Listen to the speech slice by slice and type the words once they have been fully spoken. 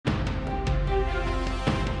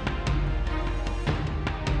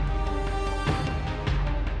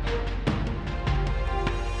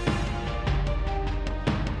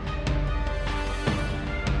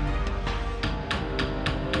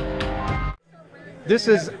This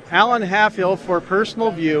is Alan Halfhill for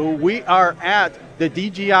Personal View. We are at the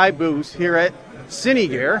DJI booth here at Cine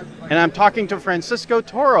Gear, and I'm talking to Francisco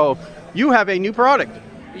Toro. You have a new product.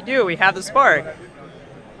 We do. We have the Spark.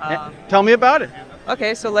 Tell me about it.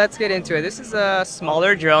 Okay, so let's get into it. This is a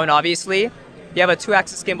smaller drone, obviously. You have a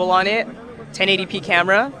 2-axis gimbal on it, 1080p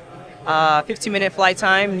camera, 15-minute flight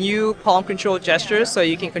time, new palm control gestures, so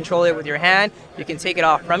you can control it with your hand. You can take it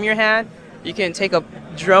off from your hand. You can take a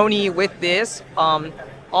droney with this,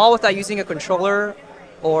 all without using a controller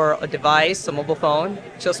or a device, a mobile phone,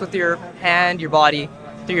 just with your hand, your body,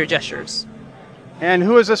 through your gestures. And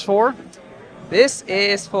who is this for? This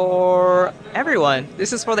is for everyone.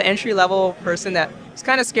 This is for the entry-level person that is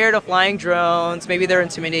kind of scared of flying drones. Maybe they're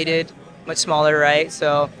intimidated, much smaller, right?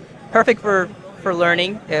 So perfect for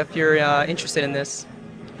learning if you're interested in this.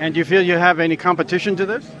 And do you feel you have any competition to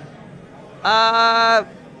this?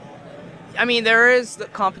 I mean, there is the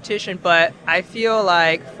competition, but I feel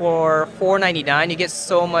like for $4.99, you get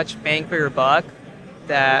so much bang for your buck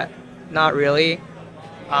that not really.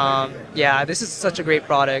 Yeah, this is such a great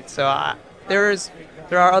product. So there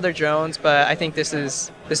are other drones, but I think this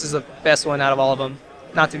is the best one out of all of them.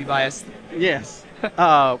 Not to be biased. Yes.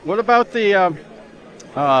 What about the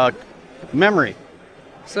memory?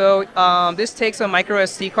 So this takes a micro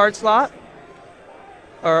SD card slot,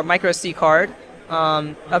 or micro SD card.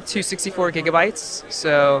 Up to 64 gigabytes,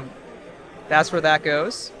 so that's where that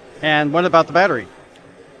goes. And what about the battery?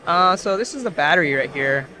 So this is the battery right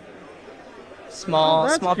here. Small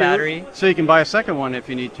cute. Battery. So you can buy a second one if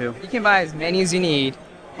you need to. You can buy as many as you need.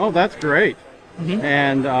 Oh, that's great. Mm-hmm.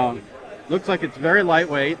 And looks like it's very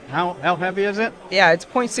lightweight. How heavy is it? Yeah, it's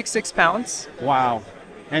 0.66 pounds. Wow.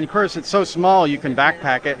 And of course, it's so small you can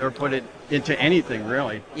backpack it or put it into anything,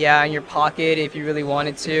 really. Yeah, in your pocket if you really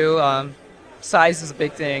wanted to. Size is a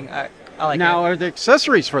big thing. I like now, it. are there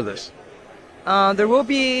accessories for this? There will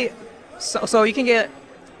be, so you can get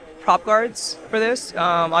prop guards for this.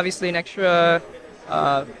 Obviously, an extra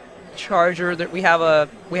charger. That we have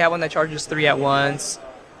one that charges 3 at once.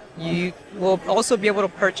 You will also be able to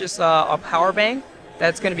purchase a power bank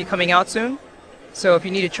that's going to be coming out soon. So if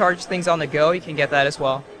you need to charge things on the go, you can get that as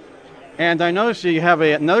well. And I noticed you have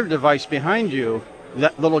another device behind you.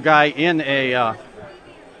 That little guy in a.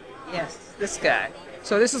 Yes. This guy.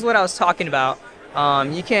 So this is what I was talking about.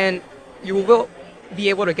 You will be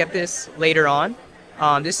able to get this later on.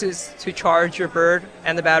 This is to charge your bird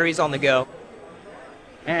and the batteries on the go.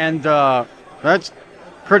 And that's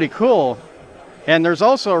pretty cool. And there's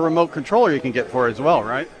also a remote controller you can get for it as well,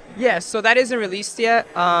 right? Yes, so that isn't released yet.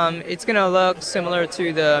 It's going to look similar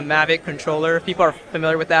to the Mavic controller. People are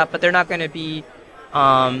familiar with that, but they're not going to be...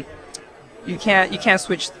 you can't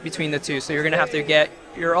switch between the two, so you're going to have to get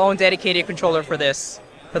your own dedicated controller for this,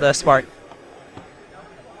 for the Spark.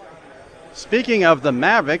 Speaking of the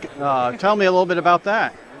Mavic, tell me a little bit about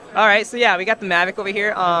that. All right, so yeah, we got the Mavic over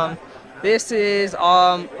here. This is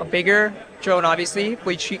a bigger drone, obviously,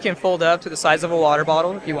 which you can fold up to the size of a water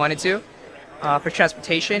bottle if you wanted to, for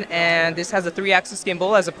transportation. And this has a 3-axis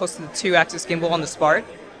gimbal as opposed to the 2-axis gimbal on the Spark.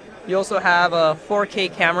 You also have a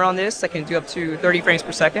 4K camera on this that can do up to 30 frames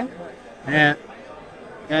per second.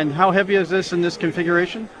 And how heavy is this in this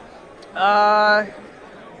configuration? I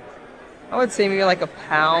would say maybe like a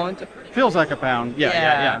pound. Feels like a pound.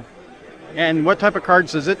 Yeah. And what type of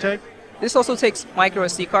cards does it take? This also takes micro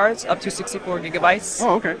SD cards up to 64 gigabytes.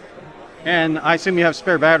 Oh, okay. And I assume you have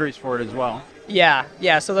spare batteries for it as well. Yeah.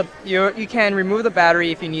 So you can remove the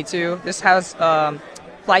battery if you need to. This has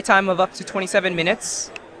flight time of up to 27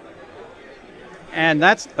 minutes. And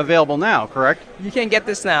that's available now, correct? You can get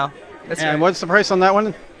this now. That's and right. What's the price on that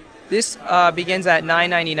one? This begins at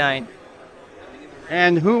 $9.99.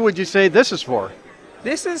 And who would you say this is for?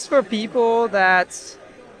 This is for people that,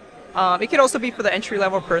 it could also be for the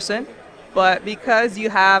entry-level person, but because you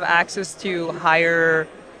have access to higher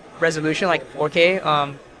resolution like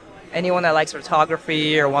 4K, anyone that likes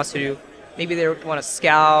photography or wants to, maybe they want to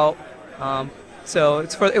scout, so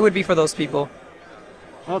it would be for those people.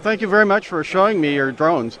 Well, thank you very much for showing me your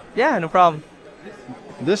drones. Yeah, no problem.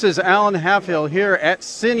 This is Alan Halfhill here at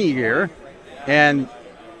Cine Gear, and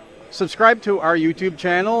subscribe to our YouTube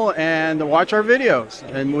channel and watch our videos,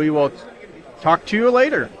 and we will talk to you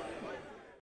later.